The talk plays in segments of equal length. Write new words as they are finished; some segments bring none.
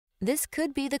This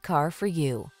could be the car for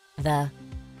you. The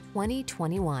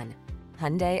 2021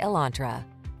 Hyundai Elantra.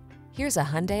 Here's a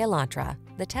Hyundai Elantra,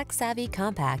 the tech-savvy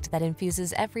compact that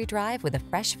infuses every drive with a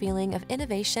fresh feeling of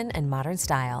innovation and modern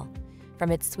style.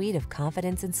 From its suite of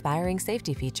confidence-inspiring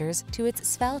safety features to its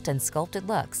svelte and sculpted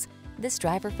looks, this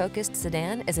driver-focused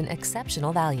sedan is an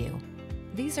exceptional value.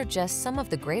 These are just some of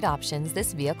the great options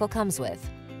this vehicle comes with: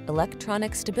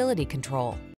 electronic stability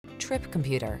control, trip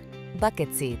computer,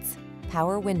 bucket seats,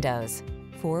 power windows,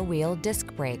 four-wheel disc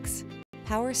brakes,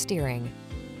 power steering.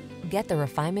 Get the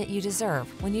refinement you deserve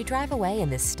when you drive away in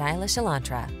this stylish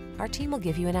Elantra. Our team will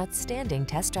give you an outstanding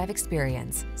test drive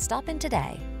experience. Stop in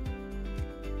today.